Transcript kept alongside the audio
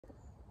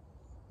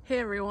Hey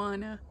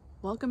everyone,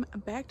 welcome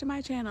back to my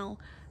channel.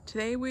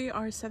 Today we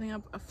are setting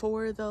up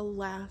for the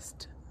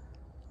last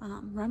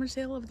rummage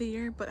sale of the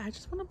year, but I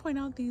just want to point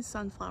out these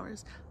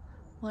sunflowers.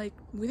 Like,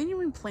 we didn't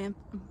even plant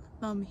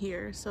them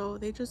here, so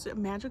they just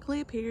magically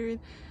appeared.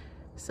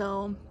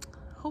 So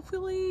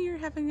hopefully you're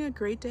having a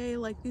great day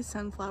like these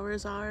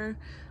sunflowers are.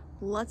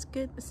 Let's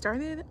get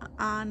started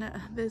on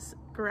this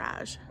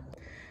garage.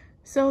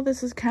 So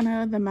this is kind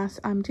of the mess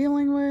I'm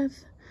dealing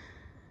with.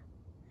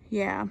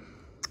 Yeah,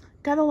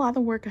 got a lot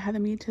of work ahead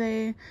of me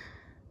today.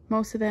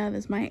 Most of that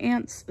is my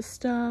aunt's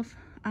stuff.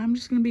 I'm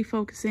just going to be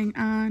focusing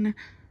on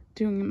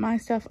doing my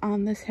stuff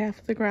on this half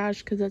of the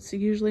garage because that's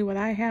usually what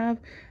I have.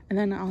 And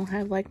then I'll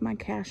have like my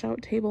cash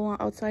out table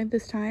outside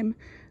this time.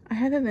 I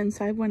had it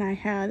inside when I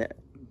had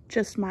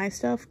just my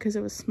stuff because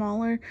it was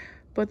smaller,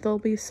 but there'll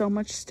be so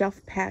much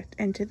stuff packed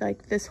into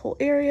like this whole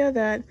area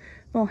that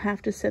they'll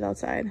have to sit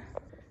outside.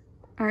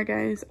 Alright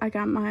guys, I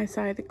got my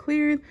side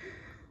cleared.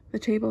 The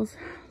table's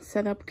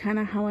set up kind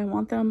of how I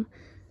want them.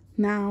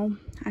 Now,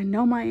 I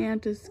know my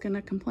aunt is going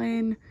to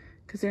complain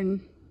because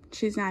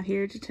she's not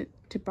here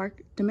to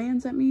bark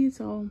demands at me,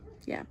 so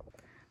yeah.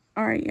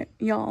 Alright,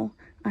 y'all,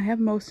 I have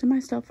most of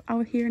my stuff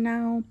out here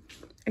now,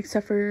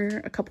 except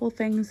for a couple of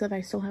things that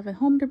I still have at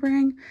home to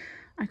bring.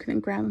 I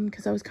couldn't grab them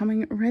because I was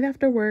coming right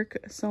after work,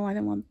 so I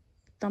didn't want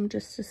them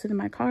just to sit in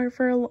my car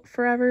for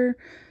forever.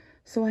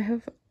 So I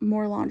have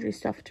more laundry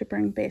stuff to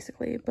bring,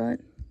 basically, but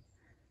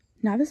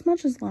not as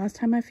much as last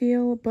time, I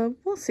feel, but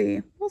we'll see.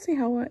 We'll see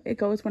how it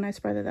goes when I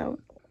spread it out.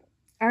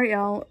 All right,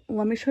 y'all,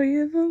 let me show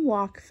you the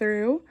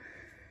walkthrough.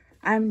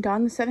 I'm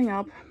done setting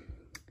up.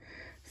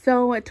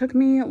 So it took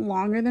me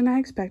longer than I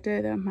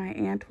expected. My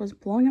aunt was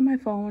blowing up my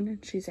phone,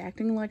 and she's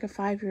acting like a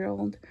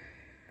 5-year-old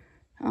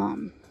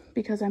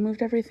because I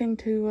moved everything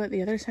to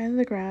the other side of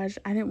the garage.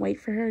 I didn't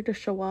wait for her to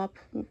show up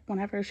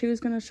whenever she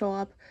was going to show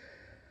up.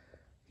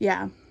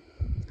 Yeah,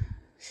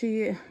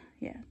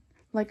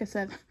 like I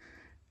said,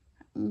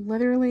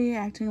 literally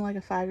acting like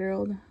a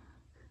 5-year-old.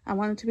 I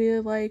wanted to be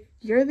like,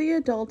 you're the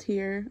adult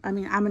here. I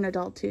mean, I'm an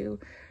adult too,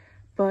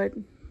 but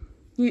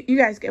you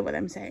guys get what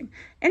I'm saying.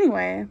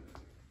 Anyway,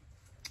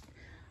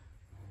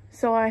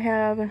 so I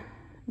have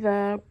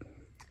the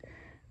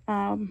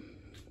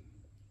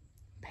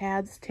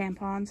pads,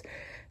 tampons,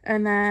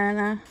 and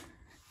then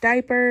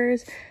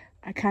diapers.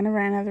 I kind of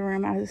ran out of the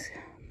room. I was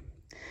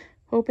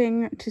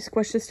hoping to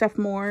squish this stuff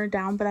more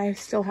down, but I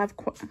still have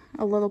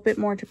a little bit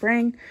more to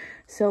bring.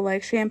 So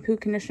like shampoo,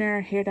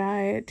 conditioner, hair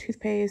dye,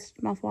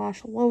 toothpaste,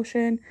 mouthwash,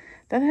 lotion.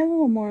 That had a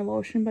little more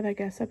lotion, but I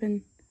guess I've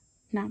been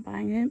not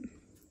buying it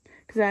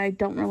because I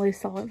don't really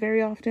sell it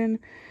very often.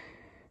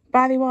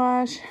 Body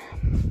wash,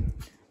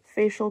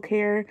 facial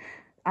care.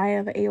 I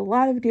have a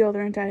lot of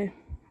deodorant.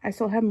 I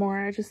still have more.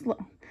 I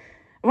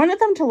wanted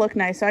them to look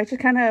nice, so I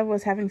just kind of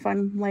was having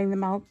fun laying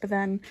them out, but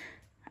then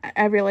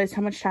I realized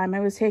how much time I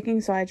was taking,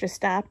 so I just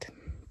stopped.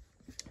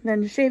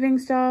 Then shaving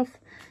stuff.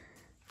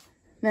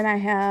 Then I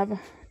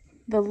have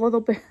the little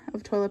bit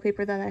of toilet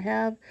paper that I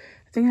have.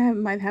 I think I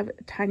might have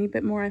a tiny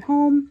bit more at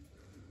home.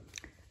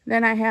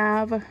 Then I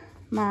have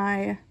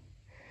my,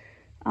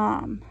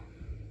 not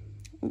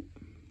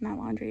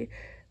laundry,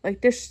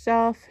 like dish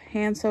stuff,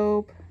 hand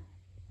soap.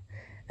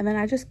 And then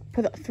I just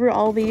threw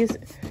all these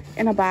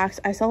in a box.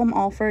 I sell them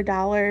all for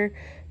 $1.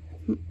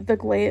 The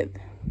Glade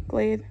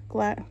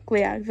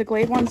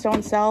ones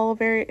don't sell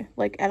very,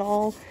 like, at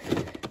all.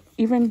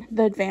 Even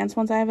the advanced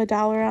ones I have $1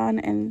 on,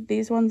 and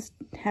these ones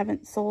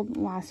haven't sold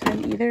last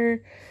time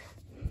either.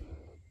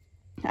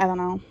 I don't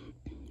know.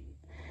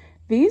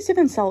 These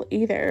didn't sell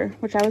either,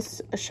 which I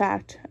was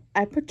shocked.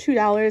 I put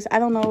 $2. I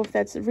don't know if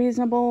that's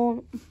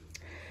reasonable.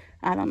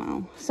 I don't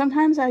know.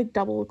 Sometimes I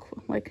double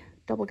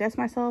guess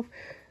myself.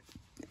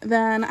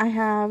 Then I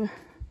have,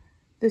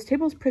 this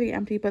table's pretty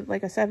empty, but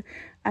like I said,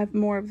 I have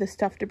more of this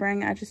stuff to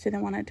bring. I just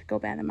didn't want it to go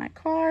bad in my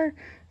car.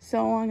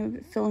 So I'm going to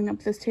be filling up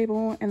this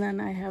table, and then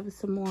I have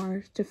some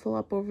more to fill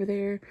up over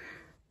there.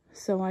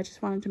 So I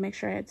just wanted to make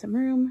sure I had some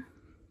room.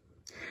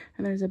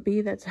 And there's a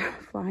bee that's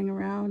flying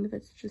around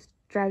that's just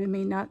driving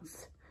me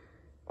nuts.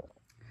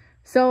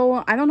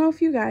 So I don't know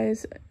if you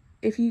guys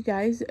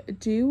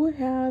do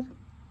have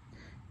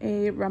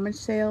a rummage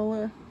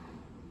sale.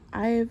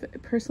 I've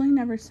personally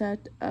never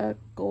set a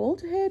goal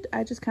to hit.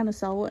 I just kind of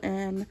sell,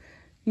 and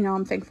you know,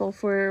 I'm thankful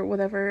for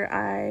whatever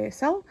I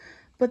sell.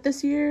 But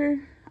this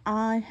year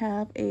I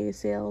have a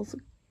sales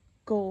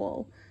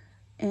goal,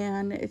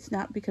 and it's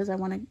not because I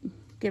want to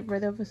get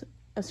rid of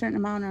a certain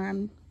amount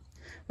or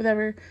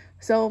whatever.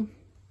 So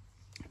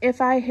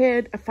if I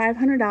hit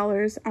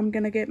 $500, I'm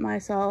gonna get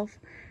myself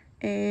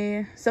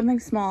something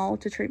small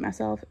to treat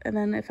myself. And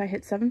then if I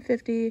hit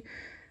 $750,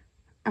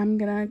 I'm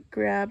gonna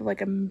grab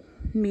like a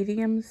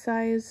medium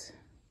size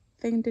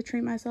thing to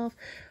treat myself.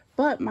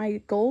 But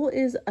my goal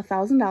is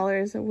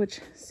 $1,000,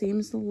 which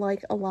seems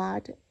like a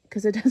lot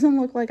because it doesn't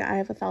look like I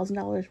have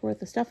 $1,000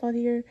 worth of stuff out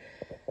here.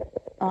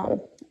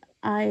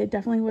 I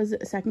definitely was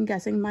second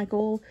guessing my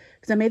goal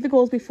because I made the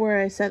goals before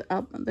I set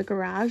up the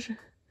garage.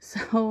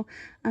 So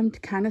I'm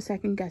kind of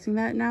second guessing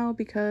that now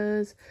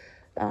because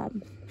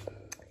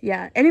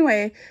yeah,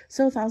 anyway,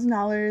 so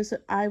 $1,000,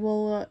 I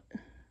will,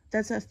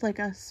 that's like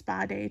a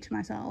spa day to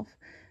myself.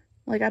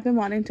 Like, I've been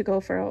wanting to go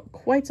for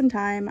quite some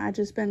time. I've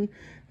just been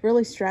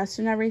really stressed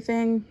and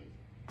everything,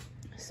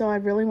 so I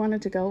really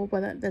wanted to go,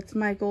 but that's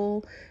my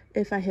goal.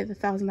 If I hit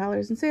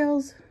 $1,000 in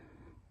sales,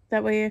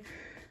 that way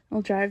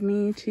it'll drive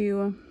me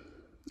to,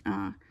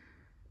 I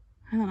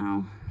don't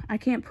know, I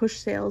can't push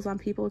sales on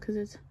people because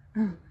it's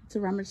a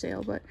rummage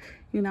sale, but,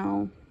 you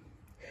know,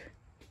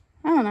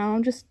 I don't know,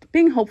 I'm just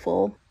being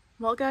hopeful.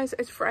 Well, guys,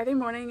 it's Friday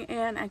morning,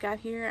 and I got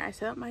here, I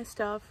set up my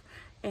stuff,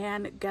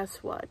 and guess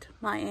what?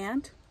 My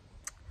aunt,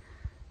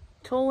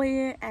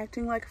 totally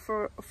acting like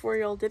a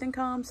four-year-old, didn't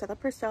come, set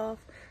up her stuff,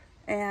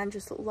 and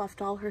just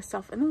left all her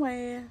stuff in the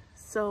way.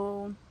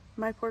 So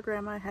my poor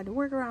grandma had to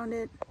work around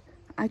it.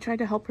 I tried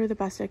to help her the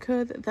best I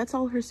could. That's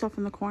all her stuff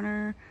in the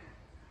corner.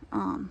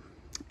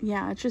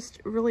 Yeah, it's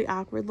just really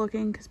awkward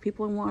looking because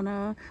people want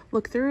to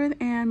look through it,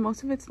 and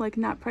most of it's like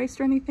not priced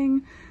or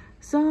anything.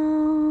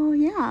 So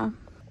yeah.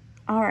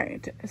 All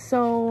right,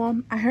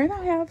 so I heard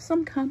I have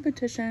some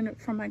competition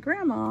from my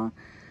grandma.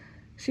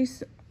 She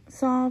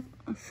saw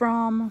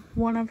from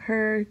one of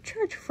her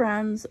church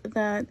friends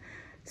that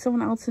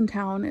someone else in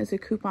town is a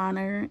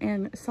couponer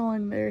and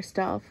selling their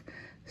stuff.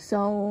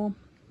 So,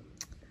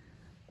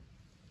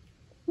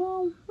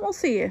 well, we'll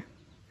see.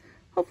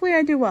 Hopefully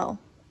I do well.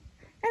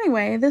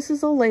 Anyway, this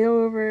is a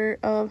layover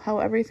of how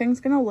everything's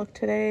gonna look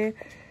today.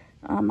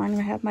 I'm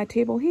gonna have my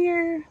table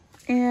here,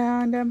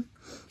 and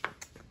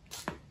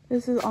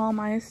this is all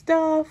my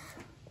stuff.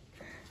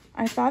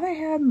 I thought I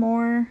had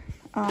more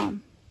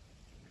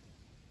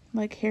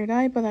like hair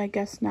dye, but I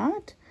guess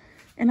not.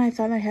 And I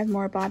thought I had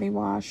more body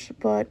wash,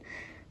 but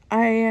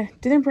I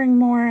didn't bring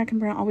more. I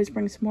can always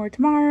bring some more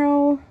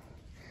tomorrow.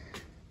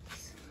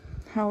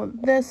 How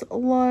this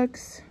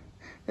looks.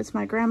 It's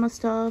my grandma's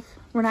stuff.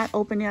 We're not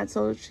open yet,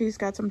 so she's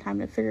got some time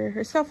to figure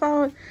her stuff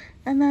out.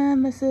 And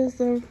then this is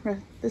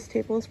this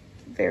table is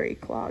very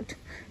clogged,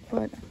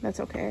 but that's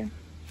okay.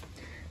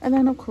 And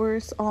then of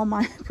course all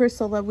my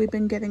Priscilla we've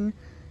been getting.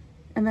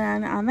 And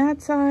then on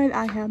that side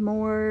I have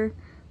more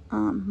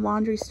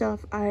laundry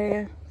stuff.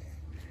 I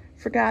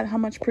forgot how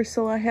much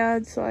Priscilla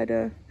had, so I had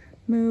to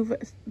move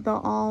the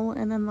all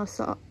and then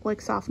the like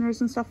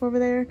softeners and stuff over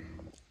there.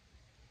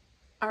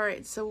 All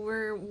right, so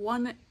we're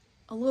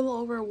a little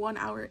over 1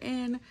 hour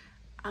in.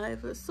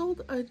 I've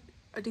sold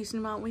a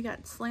decent amount. We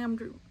got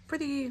slammed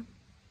pretty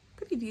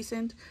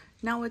decent.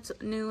 Now it's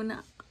noon.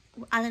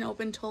 I didn't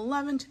open till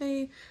 11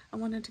 today. I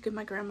wanted to give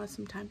my grandma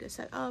some time to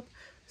set up,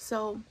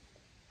 so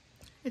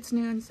it's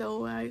noon,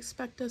 so I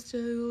expect us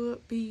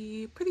to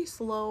be pretty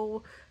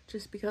slow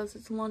just because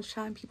it's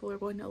lunchtime. People are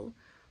going to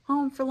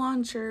home for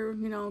lunch, or,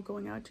 you know,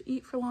 going out to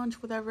eat for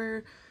lunch,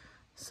 whatever.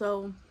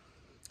 So,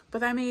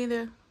 but I made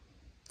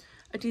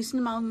a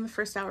decent amount in the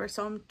first hour,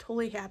 so I'm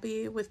totally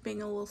happy with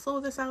being a little slow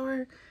this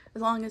hour,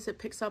 as long as it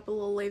picks up a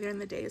little later in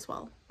the day as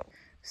well.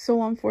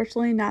 So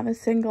unfortunately, not a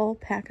single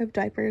pack of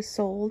diapers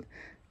sold.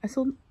 I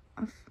sold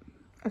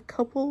a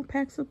couple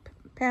packs of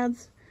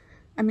pads.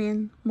 I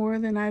mean, more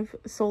than I've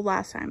sold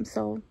last time,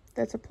 so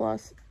that's a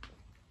plus.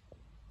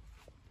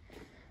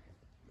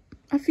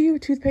 A few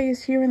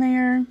toothpaste here and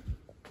there.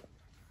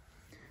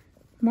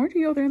 More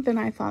deodorant than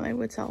I thought I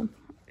would sell,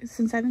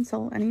 since I didn't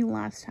sell any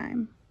last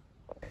time.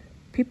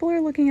 People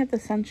are looking at the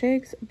scent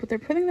shakes, but they're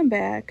putting them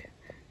back.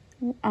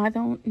 I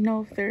don't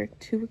know if they're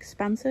too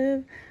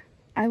expensive.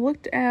 I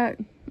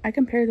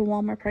compared to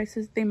Walmart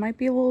prices. They might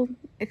be a little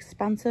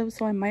expensive,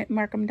 so I might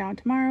mark them down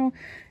tomorrow,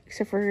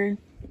 except for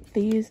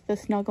these, the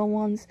Snuggle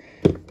ones.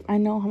 I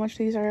know how much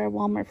these are at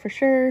Walmart for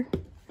sure.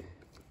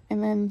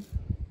 And then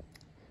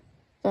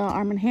the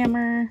Arm &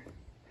 Hammer,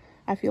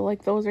 I feel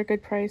like those are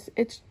good price.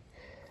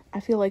 I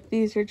feel like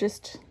these are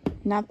just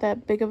not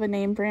that big of a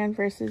name brand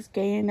versus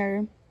Gain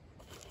or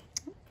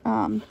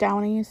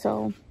Downy,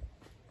 so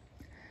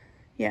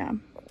yeah.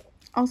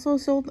 Also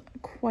sold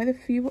quite a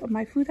few of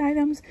my food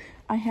items.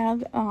 I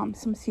have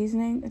some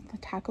seasoning, the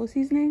taco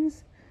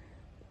seasonings,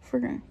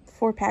 for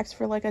 4 packs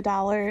for like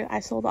 $1. I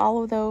sold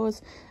all of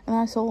those, and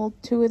I sold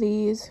 2 of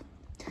these.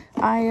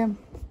 I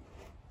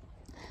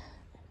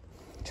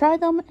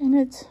tried them,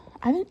 and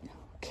I didn't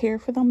care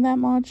for them that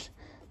much,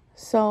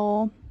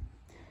 so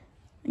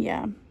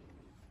yeah,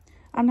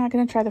 I'm not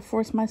gonna try to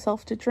force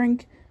myself to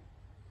drink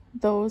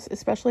those,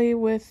 especially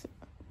with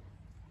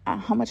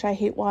how much I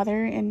hate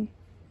water. And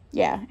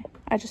yeah,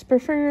 I just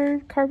prefer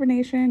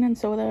carbonation and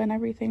soda and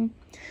everything.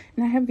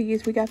 And I have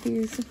these. We got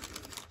these.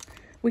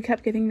 We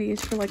kept getting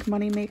these for like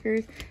money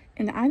makers,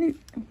 and I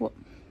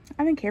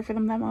didn't care for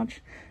them that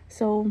much.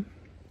 So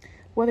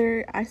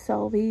whether I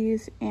sell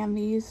these and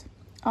these,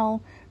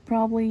 I'll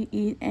probably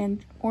eat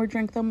or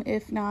drink them.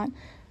 If not,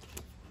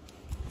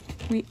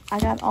 I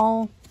got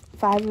all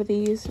 5 of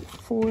these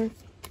for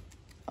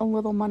a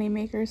little money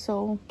maker,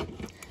 so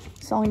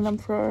selling them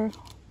for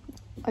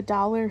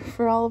 $1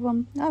 for all of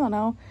them, I don't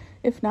know.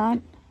 If not,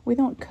 we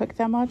don't cook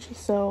that much,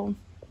 so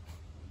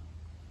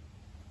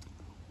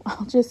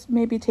I'll just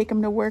maybe take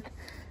them to work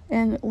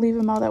and leave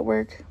them out at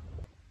work.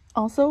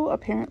 Also,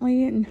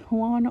 apparently no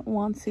one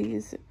wants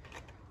these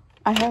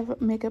I have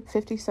makeup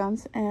 50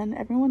 cents and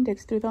everyone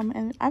digs through them,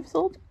 and I've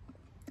sold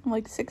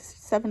like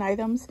 6-7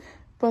 items,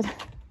 but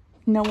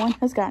no one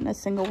has gotten a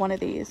single one of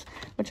these,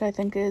 which I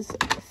think is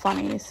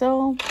funny.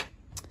 So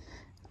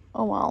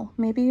oh well,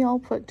 maybe I'll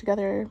put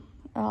together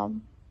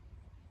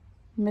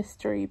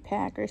mystery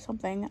pack or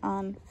something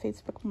on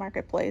Facebook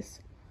Marketplace.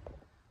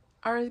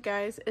 Alright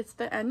guys, it's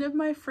the end of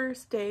my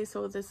first day,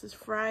 so this is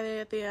Friday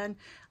at the end.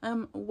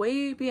 I'm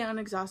way beyond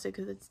exhausted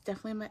because it's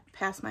definitely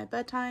past my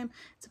bedtime.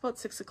 It's about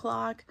 6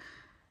 o'clock,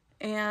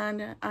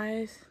 and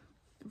I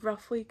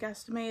roughly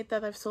guesstimate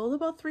that I've sold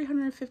about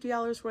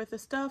 $350 worth of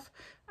stuff.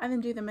 I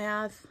didn't do the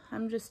math.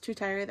 I'm just too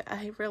tired.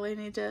 I really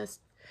need to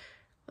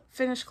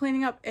finish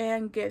cleaning up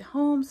and get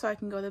home so I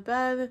can go to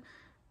bed.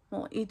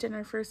 Well, eat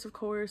dinner first, of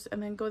course,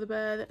 and then go to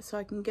bed so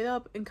I can get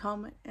up and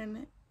come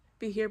and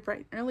be here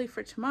bright and early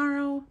for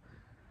tomorrow.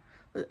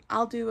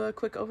 I'll do a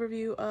quick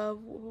overview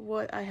of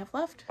what I have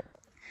left.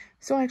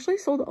 So I actually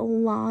sold a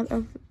lot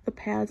of the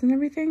pads and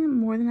everything,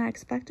 more than I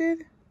expected.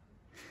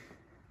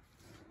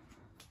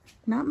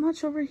 Not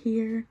much over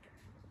here,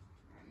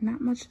 not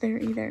much there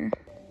either.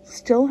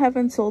 Still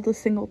haven't sold a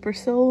single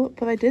Persil,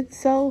 but I did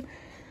sell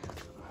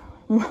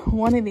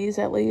one of these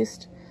at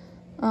least.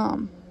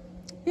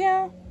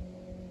 Yeah.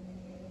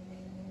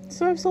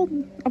 So I've sold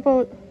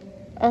about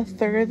a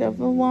third of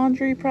the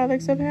laundry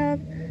products I've had,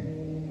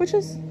 which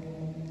is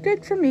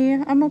good for me.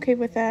 I'm okay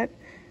with that.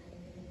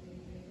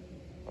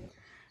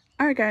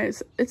 Alright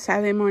guys, it's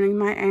Saturday morning.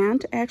 My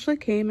aunt actually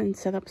came and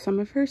set up some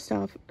of her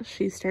stuff.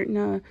 She's starting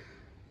to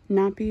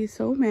not be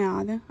so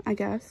mad, I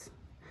guess.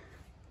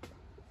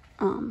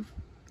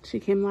 She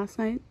came last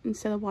night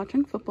instead of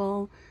watching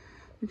football,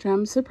 which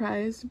I'm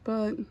surprised,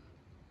 but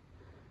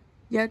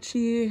yet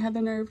she had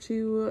the nerve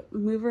to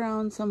move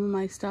around some of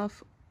my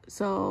stuff.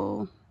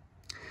 So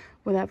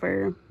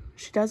whatever,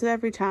 she does it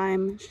every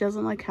time. She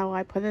doesn't like how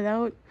I put it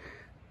out,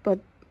 but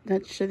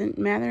that shouldn't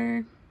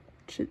matter.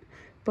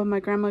 But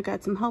my grandma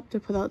got some help to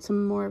put out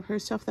some more of her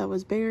stuff that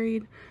was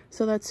buried,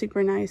 so that's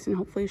super nice, and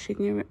hopefully she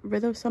can get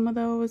rid of some of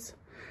those.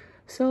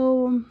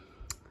 So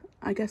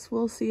I guess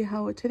we'll see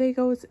how today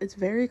goes. It's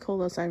very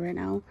cold outside right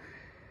now.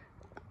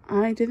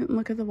 I didn't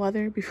look at the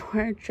weather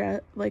before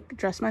I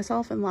dressed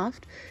myself and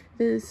left.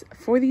 It is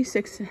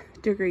 46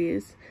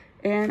 degrees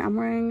and I'm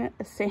wearing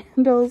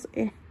sandals,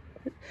 and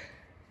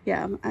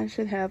yeah, I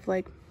should have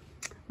like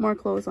more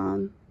clothes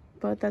on,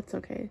 but that's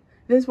okay.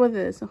 It is what it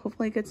is.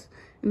 Hopefully it gets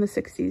in the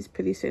 60s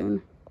pretty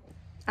soon.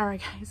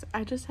 Alright guys,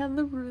 I just had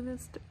the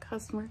rudest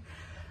customer.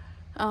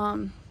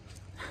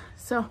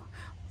 So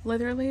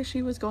literally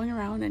she was going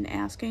around and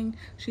asking,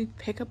 she'd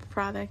pick up a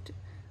product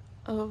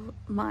of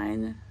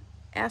mine,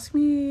 ask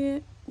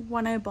me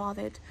when I bought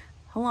it,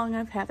 how long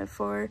I've had it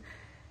for,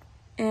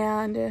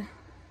 and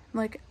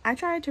like I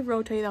tried to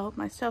rotate out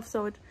my stuff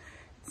so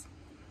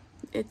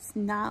it's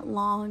not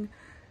long.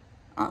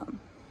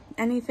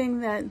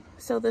 Anything that,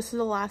 so this is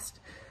the last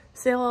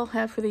sale I'll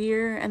have for the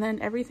year, and then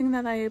everything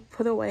that I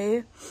put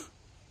away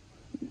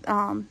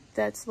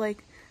that's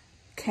like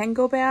can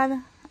go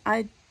bad,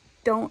 I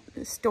don't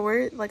store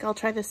it. Like I'll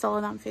try to sell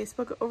it on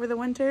Facebook over the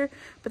winter,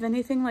 but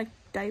anything like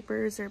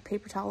diapers or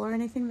paper towel or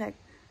anything that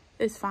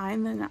is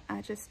fine, then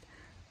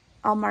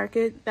I'll mark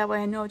it. That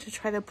way I know to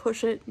try to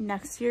push it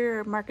next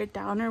year or mark it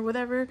down or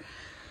whatever.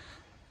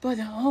 But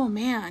oh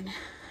man.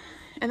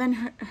 And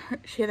then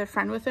she had a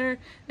friend with her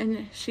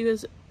and she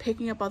was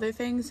picking up other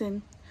things,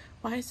 and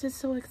why is this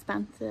so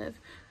expensive?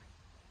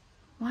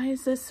 Why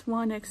is this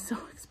one so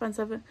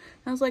expensive? And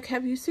I was like,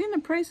 have you seen the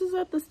prices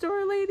at the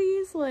store,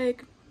 ladies?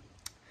 Like,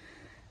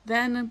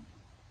 then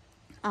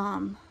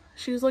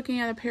she was looking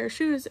at a pair of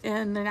shoes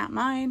and they're not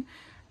mine,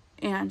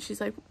 and she's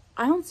like,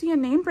 I don't see a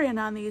name brand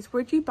on these.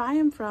 Where'd you buy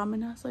them from?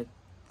 And I was like,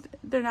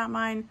 they're not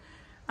mine.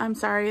 I'm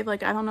sorry.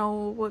 Like, I don't know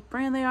what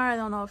brand they are. I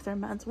don't know if they're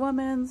men's,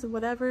 women's,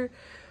 whatever.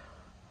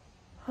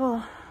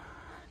 Oh,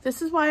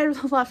 this is why I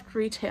left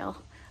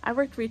retail. I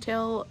worked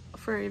retail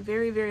for a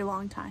very, very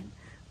long time,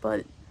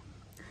 but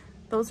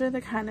those are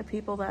the kind of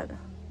people that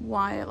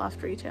why I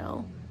left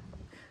retail.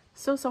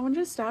 So someone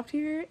just stopped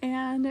here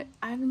and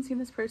I haven't seen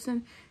this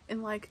person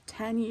in like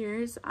 10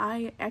 years.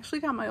 I actually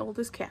got my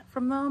oldest cat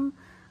from them.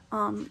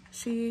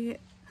 She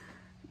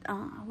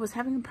was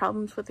having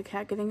problems with the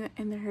cat getting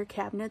in her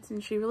cabinets,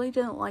 and she really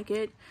didn't like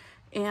it,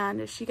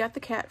 and she got the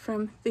cat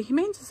from the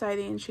Humane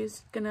Society, and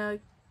she's gonna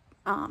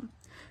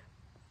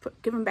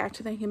give him back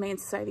to the Humane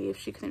Society if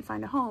she couldn't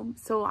find a home.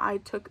 So I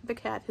took the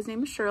cat. His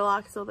name is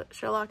Sherlock, so that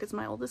Sherlock is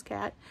my oldest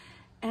cat,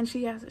 and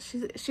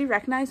she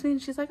recognized me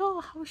and she's like,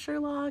 oh, how's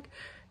Sherlock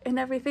and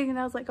everything, and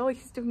I was like, oh,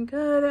 he's doing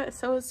good.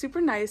 So it's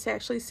super nice to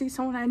actually see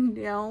someone I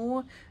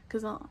know,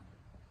 because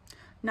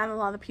not a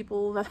lot of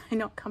people that I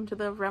know come to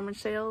the rummage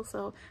sale,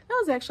 so that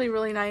was actually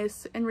really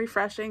nice and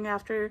refreshing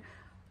after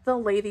the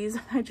ladies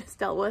I just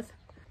dealt with.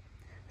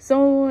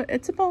 So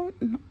it's about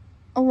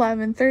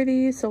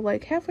 11:30, so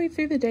like halfway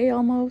through the day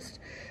almost.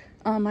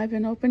 I've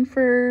been open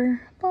for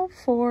about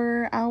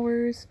 4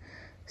 hours,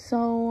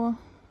 so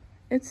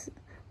it's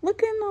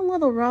looking a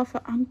little rough.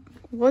 I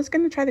was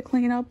gonna try to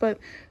clean up, but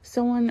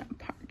someone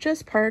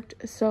just parked,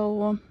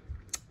 so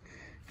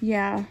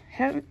yeah,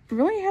 I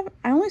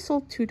only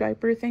sold 2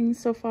 diaper things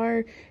so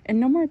far and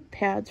no more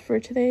pads for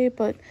today,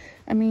 but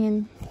I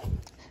mean,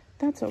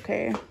 that's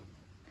okay.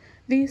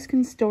 These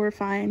can store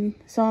fine,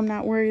 so I'm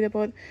not worried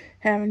about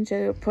having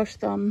to push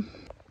them.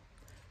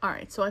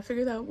 Alright, so I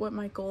figured out what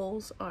my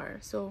goals are.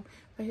 So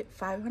if I hit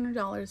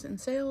 $500 in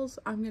sales,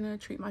 I'm gonna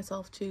treat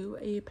myself to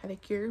a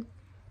pedicure.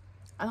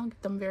 I don't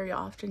get them very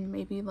often,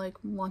 maybe like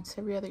once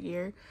every other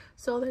year,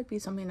 so that'd be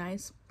something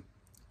nice.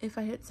 If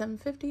I hit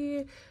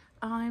 $750,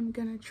 I'm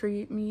gonna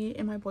treat me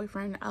and my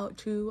boyfriend out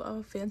to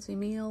a fancy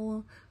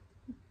meal.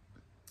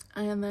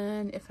 And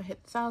then if I hit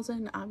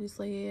 1,000,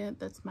 obviously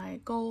that's my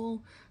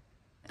goal.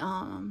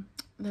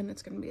 Then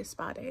it's gonna be a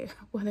spa day.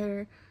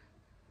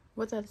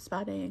 What that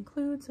spa day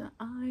includes,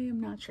 I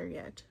am not sure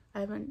yet.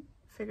 I haven't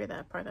figured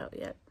that part out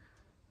yet.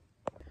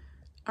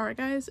 Alright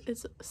guys,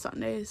 it's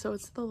Sunday, so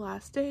it's the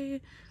last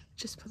day.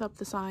 Just put up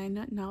the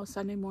sign. Now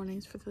Sunday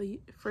mornings for the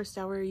first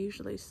hour are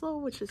usually slow,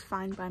 which is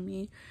fine by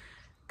me,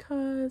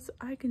 because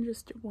I can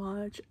just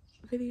watch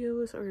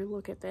videos or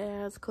look at the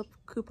ads, clip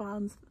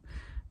coupons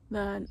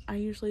that I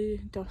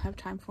usually don't have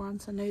time for on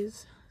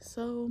Sundays.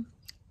 So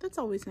that's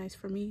always nice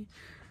for me.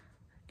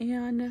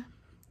 And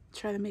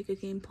try to make a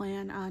game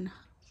plan on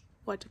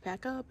what to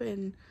pack up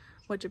and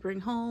what to bring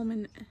home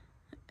and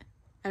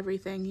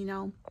everything, you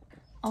know.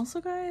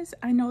 Also guys,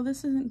 I know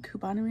this isn't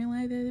couponing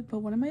related, but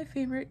one of my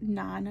favorite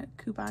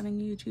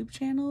non-couponing YouTube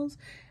channels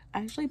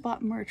I actually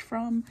bought merch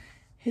from.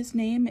 His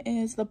name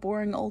is The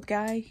Boring Old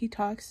Guy. He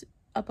talks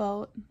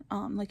about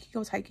like he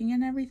goes hiking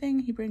and everything.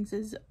 He brings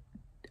his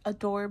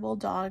adorable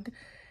dog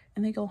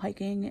and they go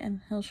hiking, and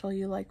he'll show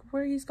you like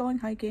where he's going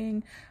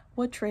hiking,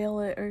 what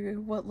trail or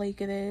what lake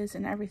it is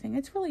and everything.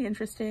 It's really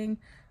interesting.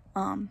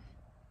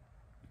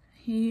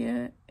 He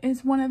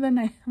is one of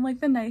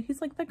the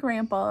he's like the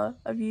grandpa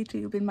of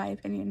YouTube in my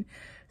opinion.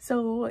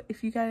 So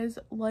if you guys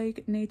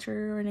like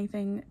nature or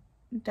anything,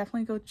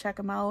 definitely go check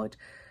him out.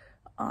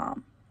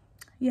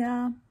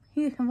 Yeah,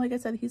 like I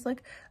said, he's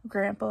like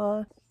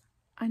grandpa.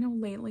 I know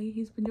lately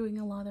he's been doing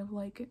a lot of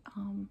like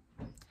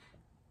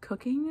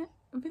cooking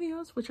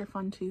videos, which are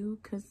fun too,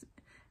 because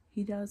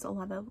he does a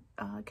lot of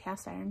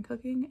cast iron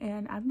cooking,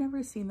 and I've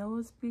never seen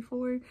those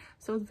before,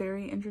 so it's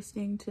very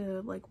interesting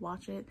to like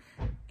watch it.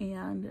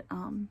 And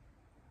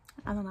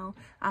I don't know,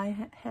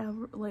 I have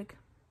like,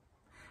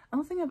 I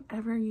don't think I've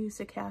ever used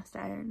a cast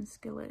iron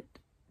skillet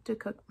to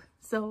cook,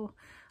 so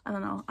I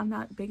don't know, I'm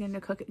not big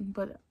into cooking,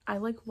 but I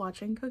like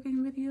watching cooking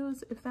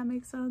videos, if that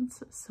makes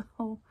sense.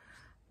 So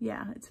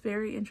yeah, it's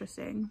very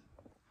interesting.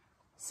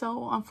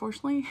 So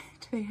unfortunately,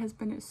 today has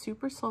been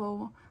super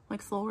slow,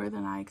 like slower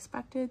than I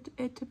expected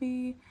it to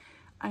be.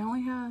 I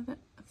only had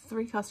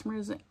 3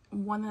 customers,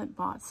 one that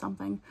bought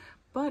something,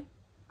 but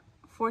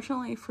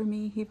fortunately for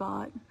me, he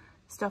bought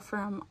stuff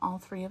from all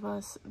 3 of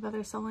us that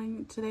are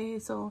selling today,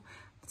 so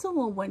it's a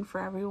little win for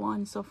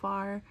everyone so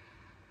far.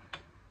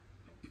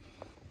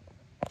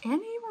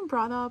 And he even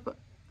brought up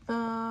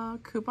the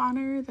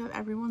couponer that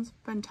everyone's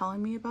been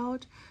telling me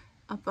about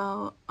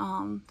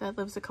that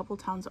lives a couple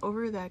towns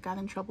over that got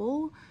in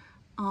trouble.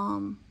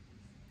 I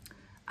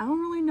don't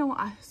really know.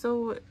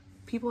 So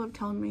people have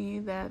told me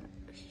that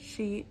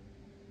she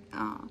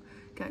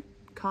got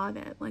caught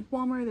at like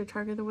Walmart or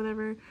Target or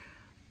whatever.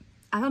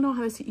 I don't know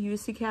how to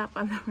use CCAP.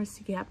 I've never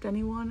CCAP'd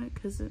anyone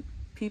because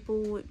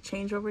people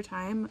change over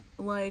time.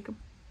 Like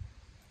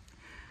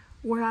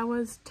where I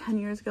was 10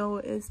 years ago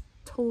is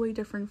totally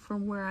different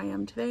from where I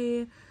am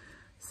today.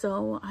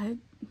 So I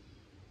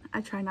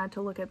try not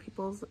to look at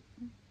people's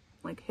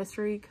like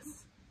history,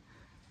 because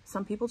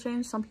some people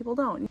change, some people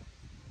don't.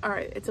 All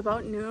right, it's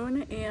about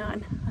noon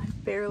and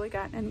I've barely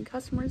gotten any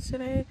customers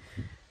today.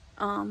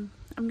 I'm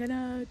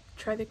gonna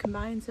try to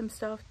combine some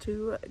stuff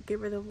to get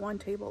rid of one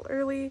table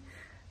early.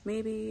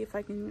 Maybe if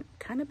I can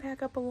kind of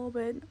pack up a little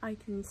bit, I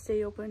can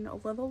stay open a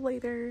little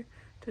later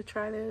to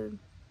try to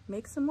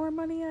make some more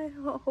money,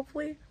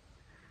 hopefully.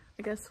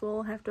 I guess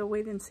we'll have to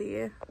wait and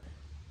see.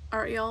 All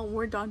right, y'all,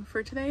 we're done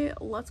for today.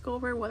 Let's go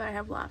over what I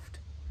have left.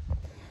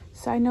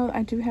 Side note,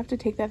 I do have to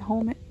take that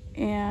home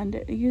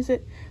and use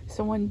it.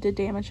 Someone did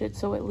damage it,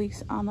 so it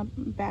leaks on the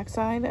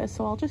backside.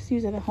 So I'll just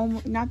use it at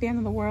home, not the end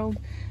of the world.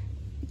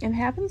 It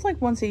happens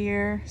like once a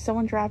year.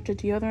 Someone dropped a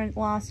deodorant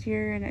last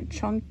year and it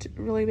chunked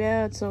really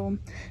bad, so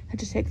I had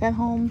to take that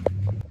home.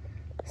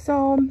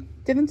 So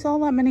didn't sell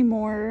that many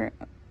more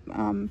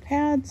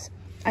pads.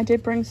 I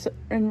did bring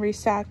and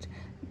restocked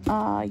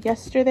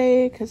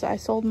yesterday because I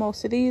sold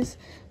most of these.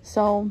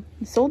 So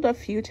sold a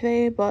few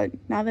today, but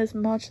not as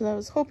much as I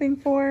was hoping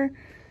for.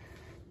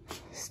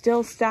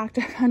 Still stocked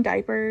up on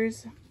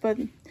diapers, but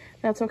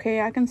that's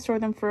okay. I can store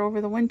them for over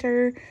the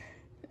winter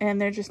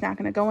and they're just not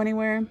going to go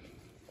anywhere.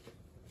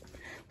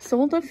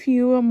 Sold a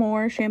few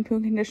more shampoo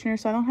and conditioner,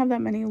 so I don't have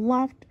that many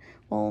left.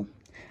 Well,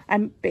 I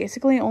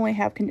basically only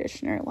have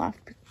conditioner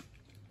left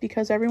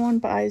because everyone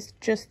buys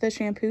just the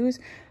shampoos.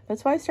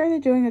 That's why I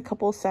started doing a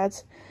couple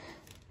sets.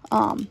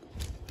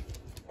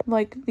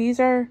 Like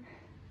these are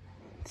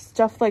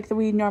stuff like that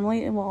we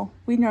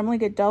normally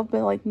get Dove,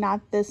 but like not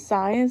this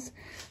size,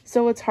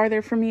 so it's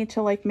harder for me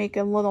to like make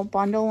a little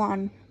bundle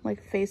on like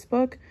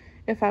Facebook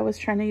if I was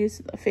trying to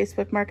use a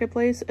Facebook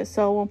Marketplace.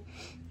 So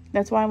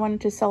that's why I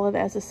wanted to sell it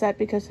as a set,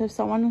 because if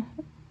someone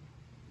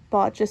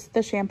bought just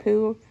the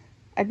shampoo,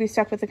 I'd be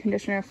stuck with the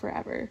conditioner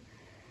forever.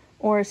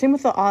 Or same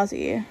with the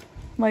Aussie.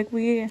 Like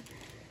I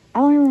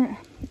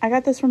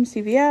got this from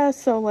CVS,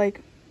 so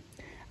like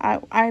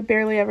I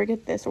barely ever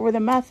get this. Or the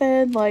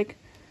Method, like,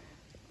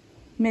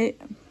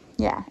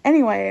 yeah.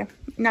 Anyway,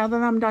 now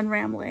that I'm done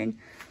rambling,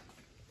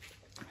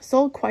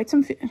 sold quite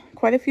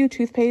a few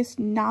toothpaste.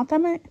 Not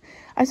that many.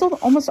 I sold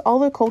almost all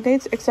the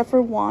Colgates except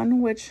for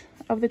one,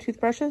 of the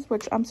toothbrushes,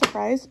 which I'm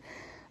surprised.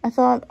 I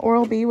thought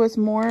Oral-B was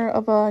more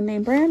of a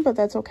name brand, but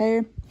that's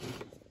okay.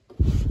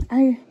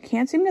 I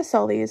can't seem to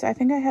sell these. I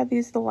think I had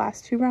these the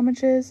last two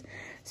rummages.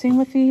 Same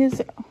with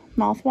these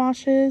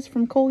mouthwashes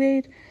from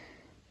Colgate.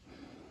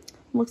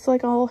 Looks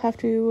like I'll have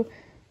to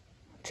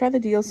try to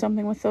deal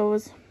something with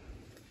those.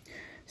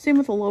 Same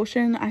with the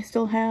lotion. I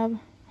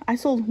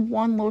sold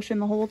one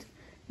lotion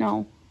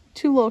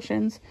two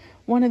lotions.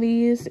 One of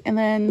these, and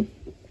then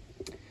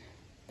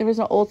there was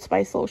an Old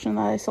Spice lotion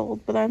that I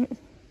sold, but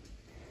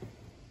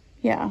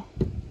yeah,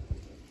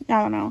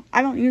 I don't know.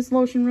 I don't use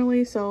lotion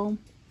really, so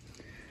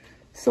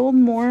sold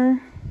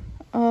more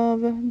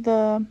of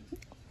the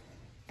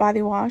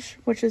body wash,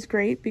 which is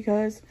great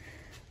because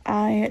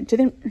I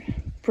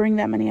didn't bring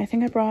that many. I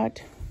think I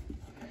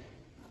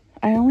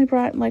only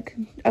brought like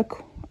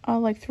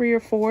like 3 or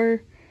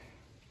 4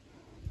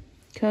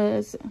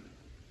 because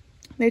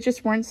they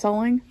just weren't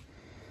selling.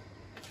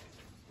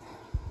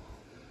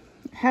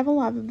 I have a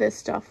lot of this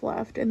stuff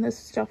left, and this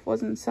stuff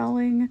wasn't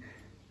selling.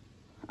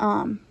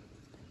 But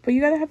you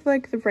gotta have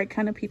like the right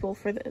kind of people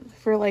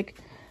for like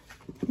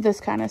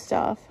this kind of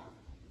stuff.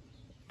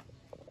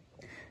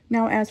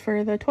 Now, as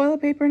for the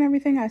toilet paper and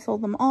everything, I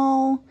sold them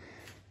all.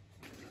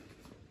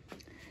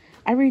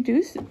 I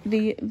reduced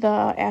the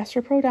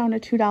Astro Pro down to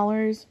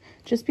 $2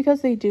 just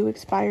because they do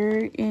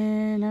expire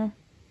in,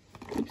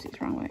 oopsies,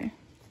 wrong way.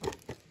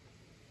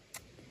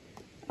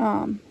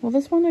 Well,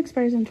 this one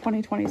expires in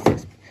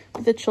 2026,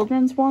 but the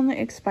children's one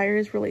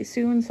expires really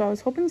soon, so I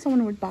was hoping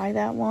someone would buy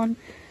that one,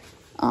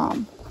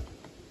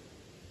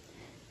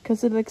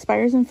 because it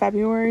expires in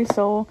February.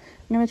 So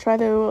I'm gonna try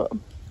to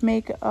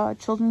make a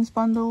children's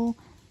bundle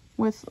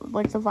with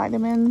like the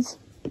vitamins,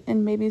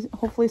 and maybe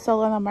hopefully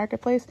sell it on the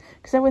Marketplace,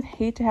 because I would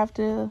hate to have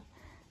to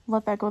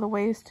let that go to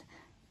waste.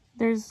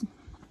 I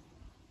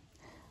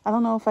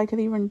don't know if I could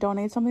even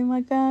donate something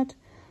like that.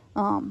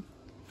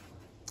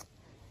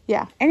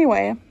 Yeah,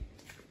 anyway,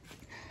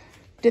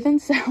 didn't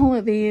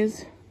sell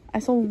these. I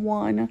sold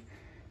one.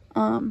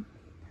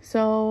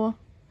 So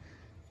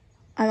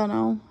I don't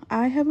know.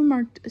 I have them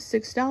marked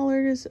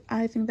 $6.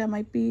 I think that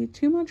might be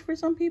too much for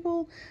some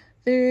people.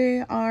 They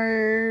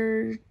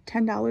are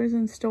 $10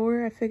 in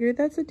store. I figured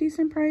that's a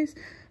decent price,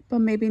 but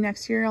maybe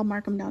next year I'll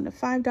mark them down to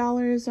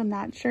 $5. I'm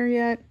not sure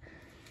yet.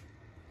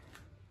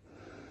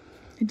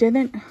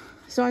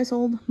 So I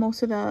sold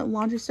most of the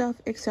laundry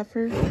stuff except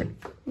for,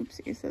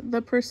 oopsies,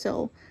 the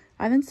Persil.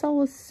 I didn't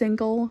sell a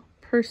single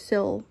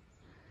Persil.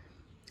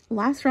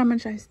 Last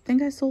rummage, I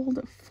think I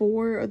sold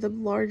 4 of the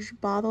large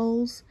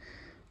bottles,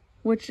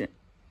 which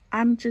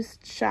I'm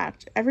just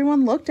shocked.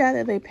 Everyone looked at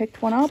it. They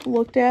picked one up,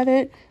 looked at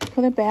it,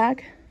 put it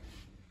back.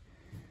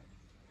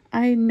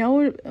 I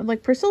know,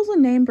 like, Persil's a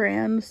name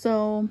brand,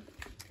 so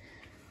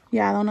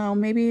yeah, I don't know.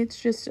 Maybe it's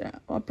just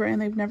a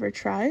brand they've never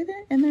tried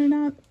and they're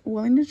not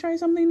willing to try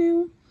something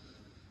new.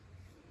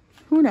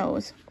 Who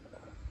knows?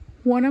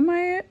 One of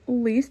my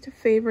least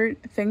favorite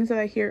things that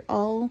I hear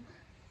all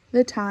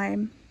the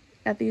time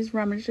at these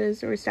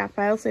rummages or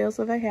stockpile sales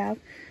that I have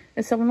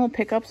is someone will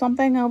pick up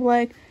something. I'll be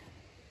like,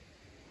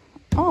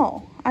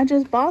 oh, I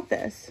just bought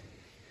this.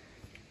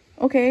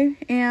 Okay,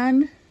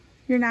 and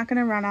you're not going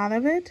to run out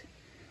of it?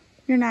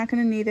 You're not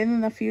going to need it in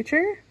the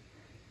future?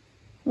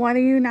 Why do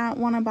you not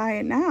want to buy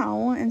it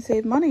now and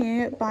save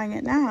money buying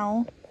it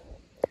now?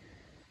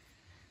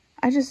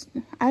 I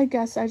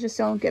guess I just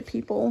don't get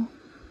people.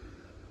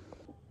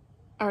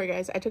 Alright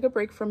guys, I took a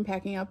break from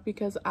packing up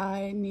because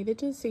I needed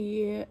to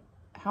see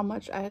how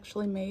much I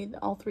actually made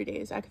all 3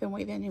 days. I couldn't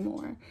wait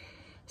anymore.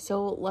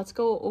 So let's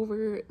go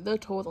over the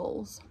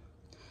totals.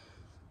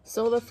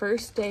 So the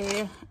first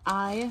day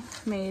I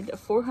made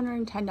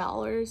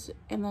 $410,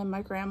 and then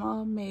my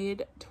grandma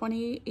made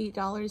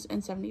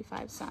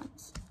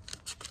 $28.75.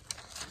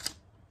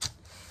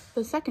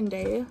 The second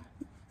day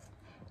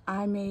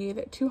I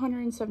made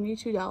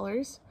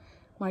 $272.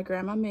 My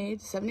grandma made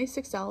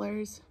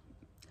 $76,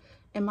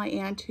 and my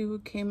aunt, who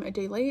came a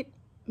day late,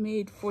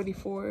 made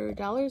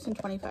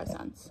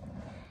 $44.25.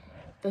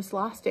 This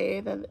last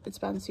day that it's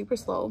been super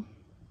slow,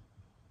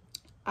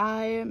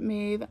 I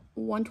made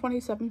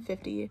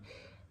 $127.50.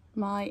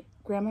 My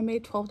grandma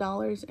made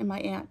 $12 and my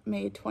aunt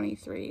made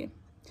 $23.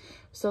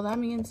 So that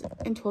means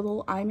in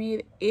total I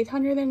made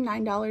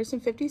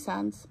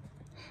 $809.50.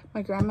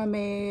 My grandma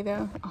made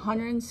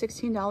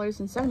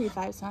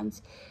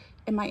 $116.75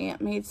 and my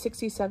aunt made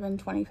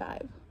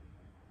 $67.25.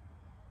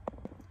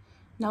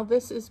 Now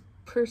this is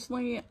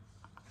personally,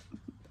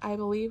 I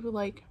believe,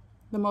 like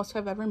the most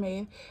I've ever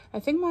made. I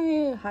think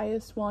my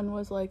highest one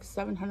was like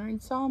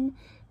 700 some,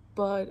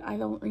 but I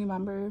don't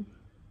remember.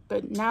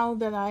 But now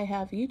that I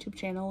have a YouTube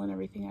channel and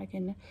everything, I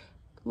can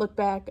look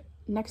back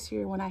next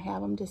year when I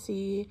have them to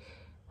see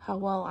how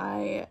well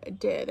I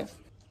did.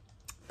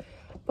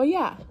 But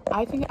yeah,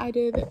 I think I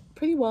did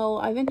pretty well.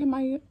 I didn't hit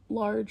my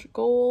large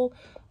goal.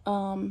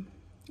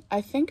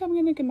 I think I'm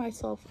gonna give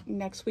myself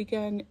next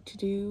weekend to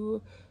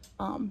do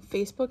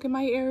Facebook in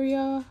my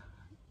area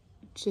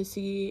to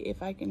see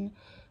if I can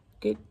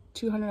get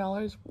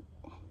 $200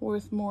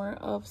 worth more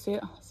of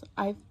sales.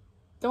 I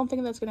don't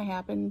think that's gonna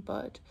happen,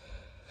 but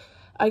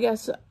I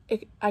guess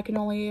I can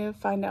only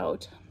find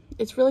out.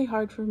 It's really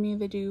hard for me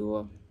to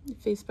do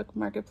Facebook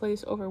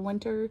Marketplace over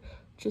winter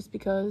just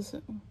because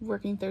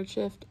working third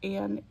shift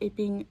and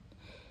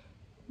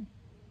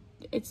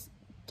it's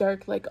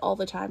dark like all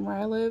the time where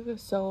I live,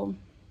 so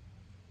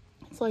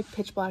it's like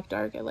pitch black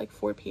dark at like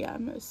 4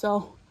 p.m.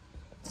 so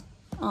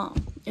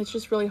it's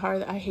just really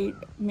hard. I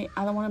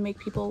don't want to make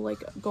people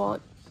like go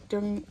out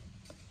during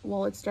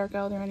while it's dark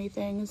out or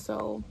anything,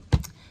 so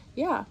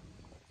yeah.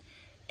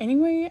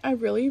 Anyway, I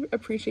really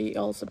appreciate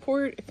y'all's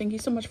support. Thank you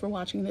so much for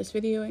watching this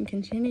video and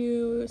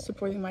continue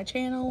supporting my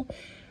channel.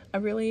 I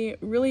really,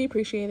 really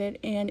appreciate it.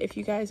 And if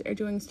you guys are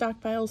doing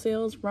stockpile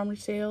sales,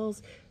 rummage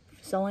sales,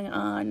 selling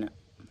on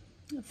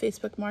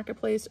Facebook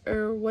Marketplace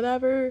or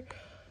whatever,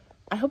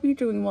 I hope you're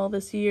doing well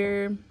this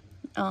year.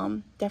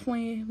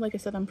 Definitely, like I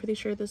said, I'm pretty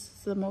sure this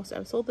is the most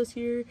I've sold this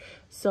year.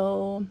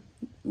 So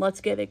let's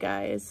get it,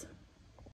 guys.